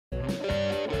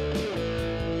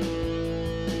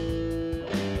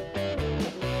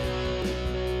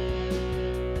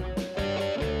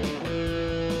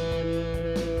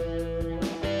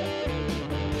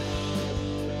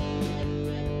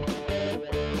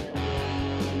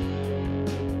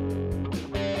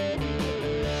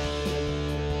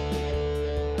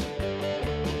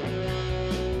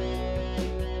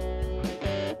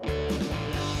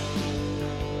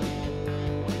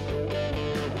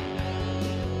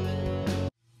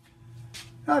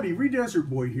Howdy, Desert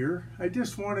Boy here. I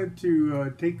just wanted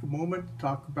to take a moment to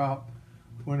talk about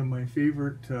one of my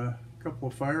favorite couple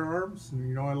of firearms. And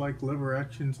you know, I like lever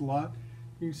actions a lot.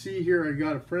 You can see here I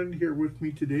got a friend here with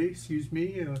me today, excuse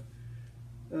me,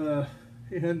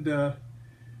 and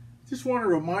just want to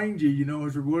remind you, you know,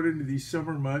 as we're going into these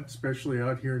summer months, especially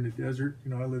out here in the desert, you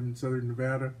know, I live in southern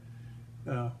Nevada,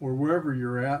 or wherever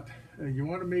you're at, you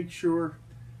want to make sure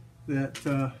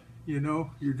that, you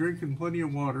know, you're drinking plenty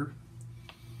of water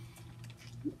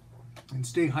and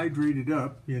stay hydrated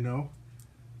up, you know,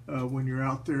 when you're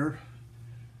out there.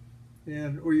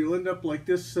 Or you'll end up like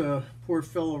this poor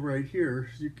fellow right here.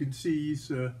 As you can see,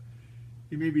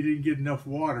 he maybe didn't get enough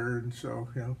water, and so,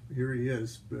 you know, here he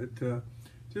is. But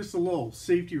just a little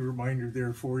safety reminder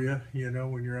there for you, you know,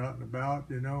 when you're out and about,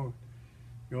 you know,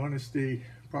 you want to stay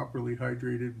properly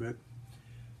hydrated. But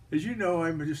as you know,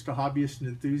 I'm just a hobbyist and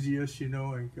enthusiast, you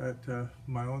know. I got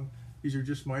my own, these are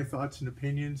just my thoughts and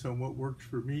opinions on what works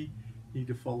for me. You need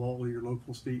to follow all your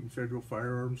local, state, and federal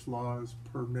firearms laws,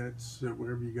 permits,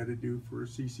 whatever you got to do for a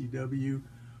CCW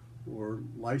or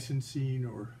licensing,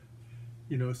 or,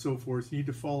 you know, so forth. You need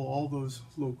to follow all those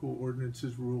local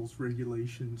ordinances, rules,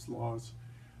 regulations, laws,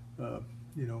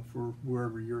 you know, for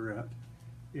wherever you're at.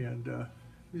 And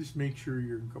just make sure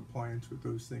you're in compliance with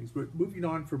those things. But moving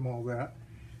on from all that,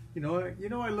 you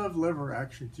know, I love lever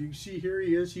actions. You can see here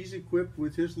he is. He's equipped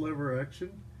with his lever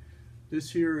action. This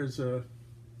here is a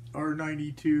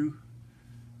R92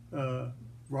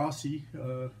 Rossi,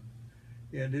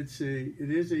 and it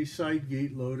is a side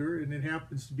gate loader, and it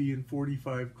happens to be in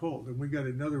 45 Colt. And we got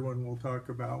another one we'll talk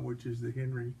about, which is the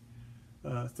Henry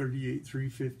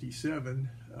 357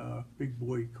 Big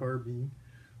Boy Carbine,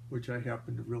 which I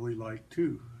happen to really like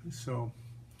too. So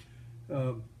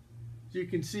as you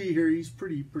can see here, he's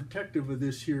pretty protective of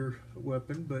this here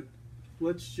weapon. But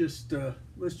let's just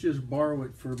borrow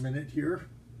it for a minute here.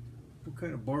 We'll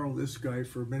kind of borrow this guy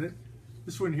for a minute.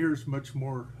 This one here is much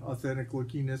more authentic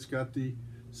looking. It's got the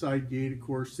side gate. Of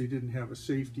course, they didn't have a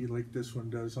safety like this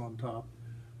one does on top.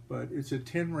 But it's a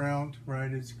 10 round,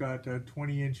 right? It's got a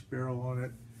 20-inch barrel on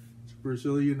it. It's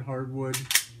Brazilian hardwood.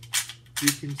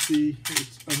 You can see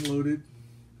it's unloaded.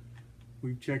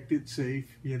 We've checked it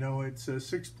safe. You know, it's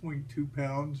 6.2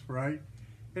 pounds, right?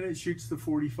 And it shoots the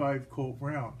 45 Colt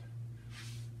round.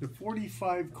 The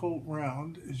 45 Colt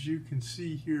round, as you can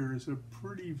see here, is a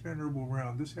pretty venerable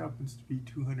round. This happens to be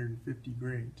 250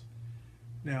 grains.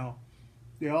 Now,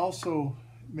 they also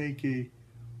make a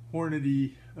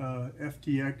Hornady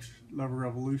FTX Lever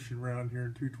Revolution round here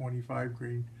in 225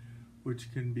 grain,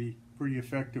 which can be pretty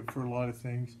effective for a lot of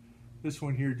things. This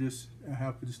one here just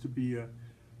happens to be a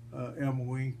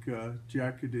Ammo Inc.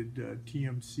 Jacketed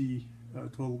TMC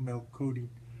total metal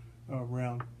coating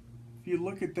round. If you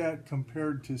look at that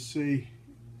compared to, say,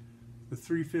 the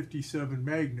 357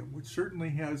 Magnum, which certainly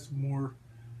has more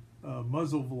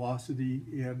muzzle velocity,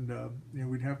 and you know,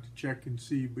 we'd have to check and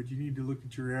see, but you need to look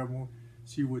at your ammo,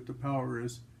 see what the power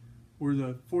is. Where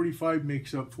the 45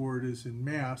 makes up for it is in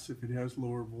mass, if it has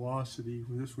lower velocity.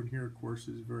 This one here, of course,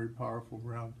 is a very powerful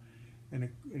round, and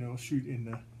it, you know, shoot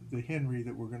in the Henry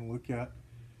that we're going to look at.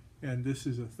 And this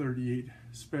is a 38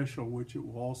 special, which it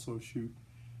will also shoot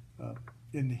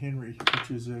in the Henry,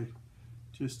 which is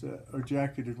just a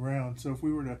jacketed round. So if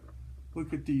we were to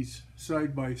look at these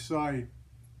side by side,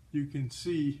 you can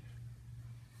see,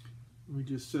 let me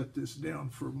just set this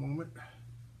down for a moment.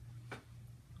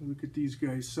 Look at these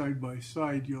guys side by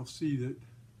side, you'll see that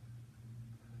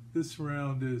this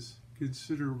round is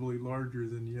considerably larger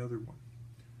than the other one.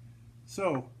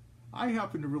 So I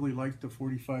happen to really like the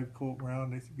 45 Colt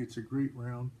round. I think it's a great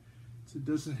round.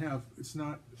 It's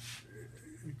not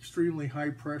extremely high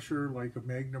pressure like a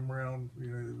Magnum round, you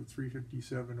know, the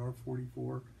 357 or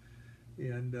 44,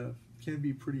 and can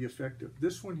be pretty effective.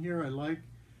 This one here I like.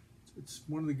 It's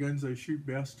one of the guns I shoot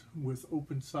best with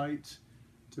open sights.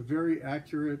 It's a very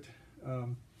accurate,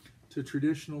 it's a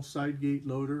traditional side gate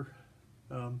loader,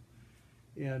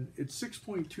 and it's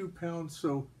 6.2 pounds,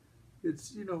 so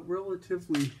it's, you know,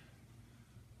 relatively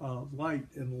light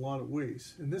in a lot of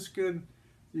ways. And this gun,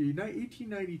 the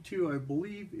 1892, I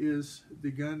believe, is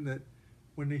the gun that,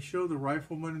 when they show the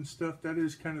rifleman and stuff, that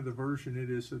is kind of the version it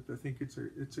is. I think it's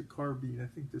a carbine. I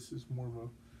think this is more of a,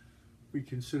 we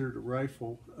considered a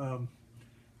rifle.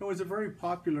 It was a very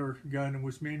popular gun and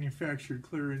was manufactured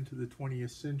clear into the 20th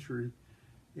century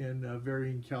in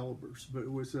varying calibers. But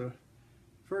it was a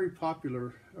very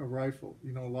popular rifle.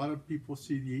 You know, a lot of people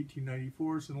see the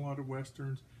 1894s in a lot of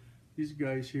westerns. These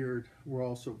guys here were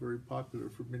also very popular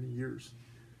for many years.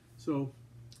 So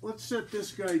let's set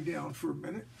this guy down for a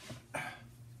minute.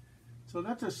 So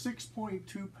that's a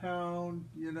 6.2 pound,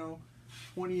 you know,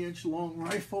 20-inch long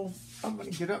rifle. I'm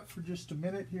going to get up for just a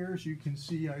minute here. As you can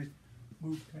see, I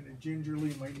move kind of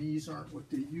gingerly. My knees aren't what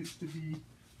they used to be.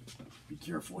 Be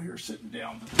careful here sitting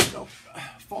down. Don't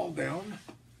fall down.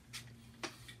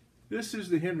 This is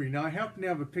the Henry. Now I happen to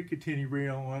have a Picatinny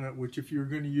rail on it, which if you're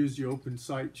going to use the open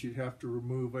sights, you'd have to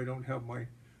remove. I don't have my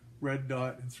red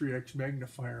dot and 3x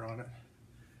magnifier on it.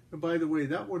 And by the way,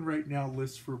 that one right now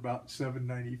lists for about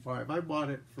 $7.95. I bought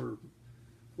it for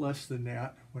less than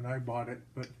that when I bought it,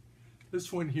 but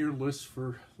this one here lists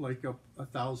for like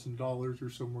 $1,000 or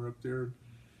somewhere up there.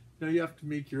 Now you have to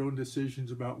make your own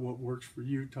decisions about what works for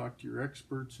you, talk to your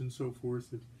experts and so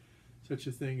forth, if such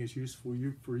a thing is useful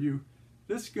for you.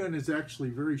 This gun is actually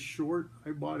very short.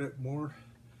 I bought it more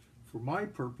for my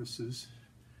purposes,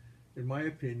 in my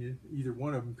opinion. Either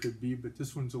one of them could be, but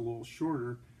this one's a little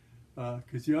shorter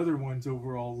because the other one's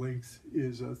overall length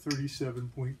is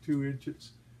 37.2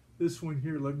 inches. This one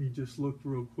here, let me just look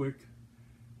real quick,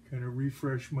 kind of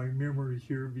refresh my memory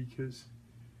here because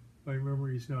my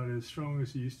memory is not as strong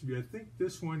as it used to be. I think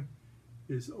this one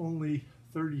is only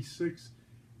 36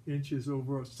 inches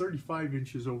overall, 35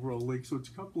 inches overall length, so it's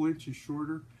a couple inches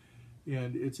shorter,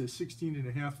 and it's a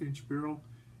 16.5 inch barrel.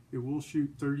 It will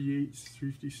shoot 38,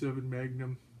 357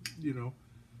 Magnum, you know,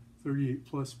 38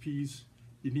 plus Ps.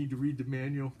 You need to read the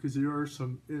manual because there are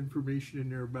some information in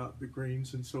there about the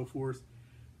grains and so forth.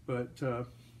 But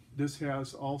this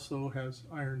also has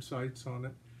iron sights on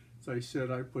it. As I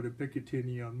said, I put a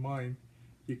Picatinny on mine.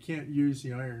 You can't use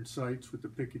the iron sights with the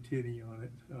Picatinny on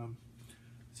it.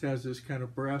 It has this kind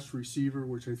of brass receiver,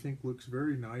 which I think looks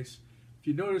very nice. If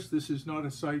you notice, this is not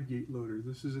a side gate loader.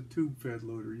 This is a tube fed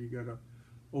loader. You got to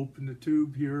open the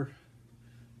tube here,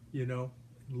 you know,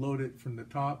 load it from the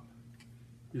top.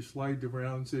 You slide the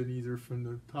rounds in either from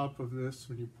the top of this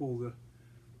when you pull the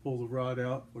rod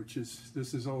out,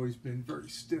 this has always been very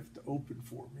stiff to open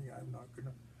for me. I'm not going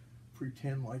to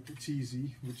pretend like it's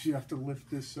easy, but you have to lift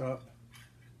this up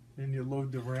and you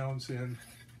load the rounds in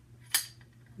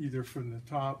either from the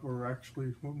top, or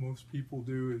actually what most people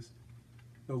do is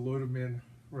they'll load them in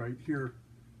right here.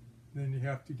 Then you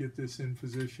have to get this in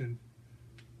position.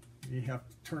 You have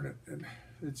to turn it, and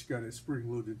it's got a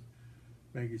spring-loaded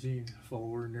magazine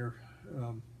follower in there.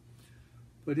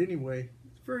 But anyway,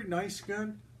 it's a very nice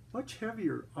gun, much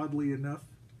heavier, oddly enough,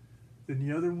 than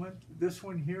the other one. This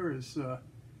one here is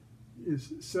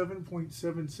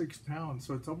 7.76 pounds,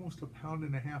 so it's almost 1.5 pounds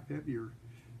heavier.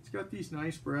 It's got these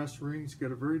nice brass rings,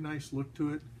 got a very nice look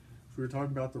to it. If we were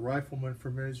talking about the rifleman for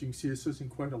a minute, as you can see, this isn't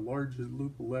quite a large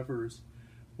loop lever as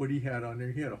what he had on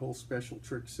there. He had a whole special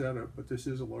trick setup, but this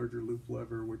is a larger loop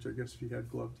lever, which I guess if you had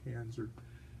gloved hands or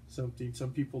something.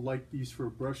 Some people like these for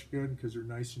a brush gun because they're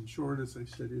nice and short, as I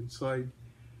said.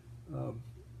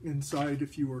 Inside,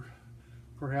 if you were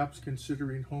perhaps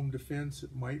considering home defense,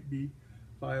 it might be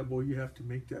viable. You have to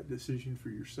make that decision for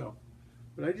yourself.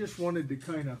 But I just wanted to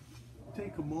kind of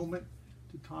take a moment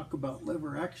to talk about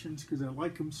lever actions because I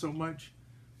like them so much.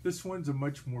 This one's a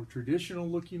much more traditional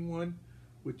looking one,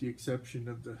 with the exception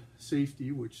of the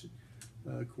safety, which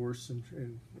of course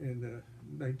in the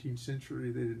 19th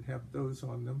century they didn't have those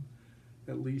on them,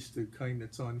 at least the kind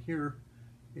that's on here.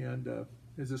 And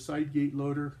as a side gate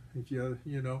loader, if you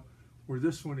know, where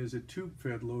this one is a tube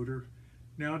fed loader.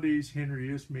 Nowadays Henry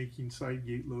is making side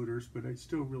gate loaders, but I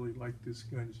still really like this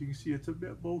gun. As you can see, it's a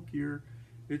bit bulkier.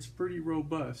 It's pretty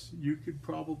robust. You could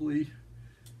probably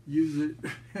use it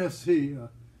as a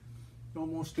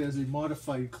almost as a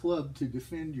modified club to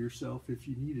defend yourself if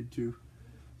you needed to.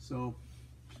 So,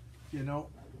 you know,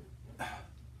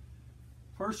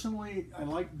 personally, I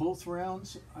like both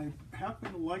rounds. I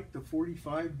happen to like the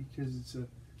 45 because it's a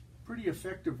pretty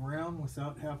effective round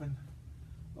without having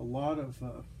a lot of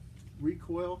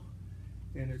recoil,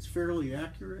 and it's fairly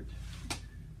accurate.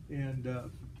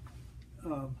 And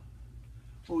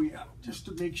oh yeah, just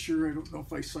to make sure, I don't know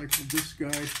if I cycled this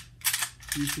guy.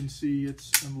 You can see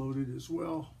it's unloaded as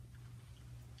well.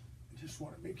 I just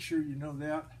want to make sure you know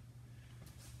that.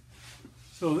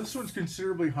 So this one's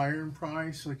considerably higher in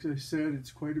price. Like I said,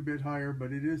 it's quite a bit higher,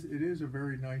 but it is a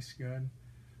very nice gun.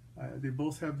 They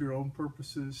both have their own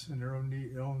purposes and their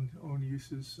own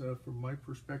uses from my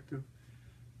perspective.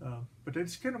 But I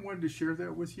just kind of wanted to share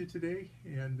that with you today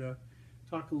and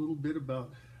talk a little bit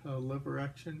about lever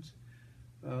actions.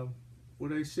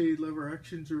 Would I say lever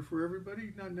actions are for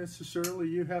everybody? Not necessarily.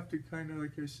 You have to kind of,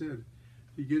 like I said,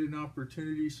 if you get an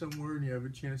opportunity somewhere and you have a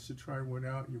chance to try one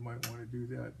out, you might want to do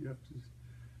that. You have to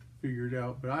figure it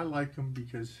out. But I like them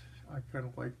because I kind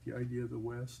of like the idea of the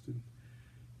West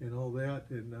and all that.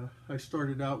 And I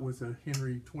started out with a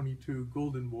Henry 22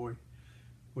 Golden Boy,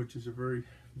 which is a very,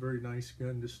 very nice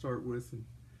gun to start with.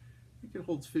 think it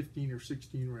holds 15 or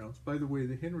 16 rounds. By the way,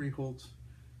 the Henry holds,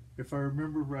 if I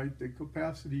remember right, the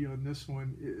capacity on this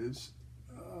one is,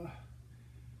 I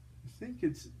think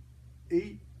it's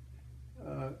 8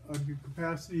 on your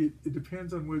capacity. It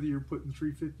depends on whether you're putting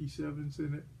 357s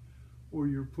in it or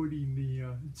you're putting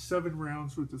the 7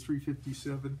 rounds with the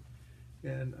 357.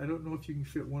 And I don't know if you can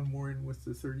fit one more in with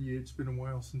the 38. It's been a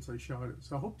while since I shot it.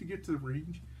 So I hope to get to the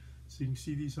range so you can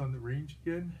see these on the range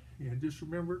again. And just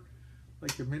remember,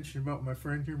 like I mentioned about my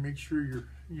friend here, make sure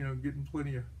you're getting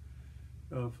plenty of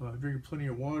drinking plenty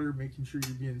of water, making sure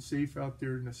you're being safe out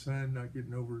there in the sun, not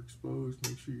getting overexposed.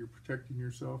 Make sure you're protecting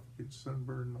yourself against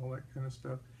sunburn and all that kind of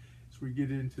stuff as we get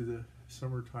into the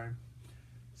summertime.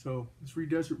 So as Free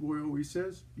Desert Boy always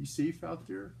says, be safe out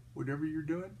there, whatever you're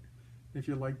doing. If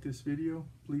you like this video,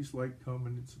 please like,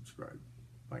 comment, and subscribe.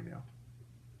 Bye now.